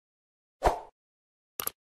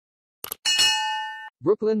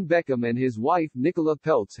Brooklyn Beckham and his wife Nicola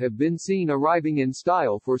Peltz have been seen arriving in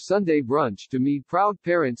style for Sunday brunch to meet proud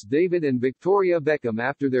parents David and Victoria Beckham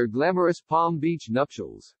after their glamorous Palm Beach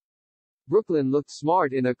nuptials. Brooklyn looked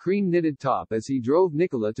smart in a cream-knitted top as he drove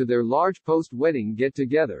Nicola to their large post-wedding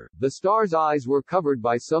get-together. The star's eyes were covered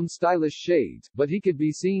by some stylish shades, but he could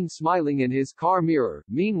be seen smiling in his car mirror.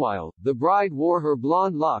 Meanwhile, the bride wore her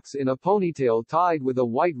blonde locks in a ponytail tied with a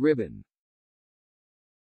white ribbon.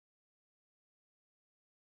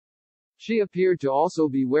 She appeared to also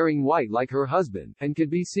be wearing white like her husband, and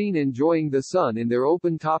could be seen enjoying the sun in their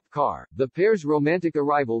open-top car. The pair's romantic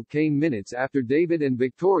arrival came minutes after David and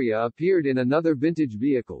Victoria appeared in another vintage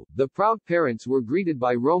vehicle. The proud parents were greeted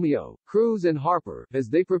by Romeo, Cruz and Harper, as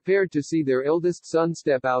they prepared to see their eldest son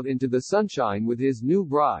step out into the sunshine with his new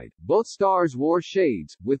bride. Both stars wore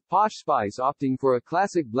shades, with Posh Spice opting for a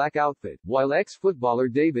classic black outfit, while ex-footballer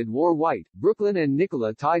David wore white. Brooklyn and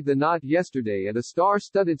Nicola tied the knot yesterday at a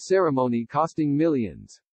star-studded ceremony costing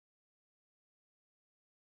millions.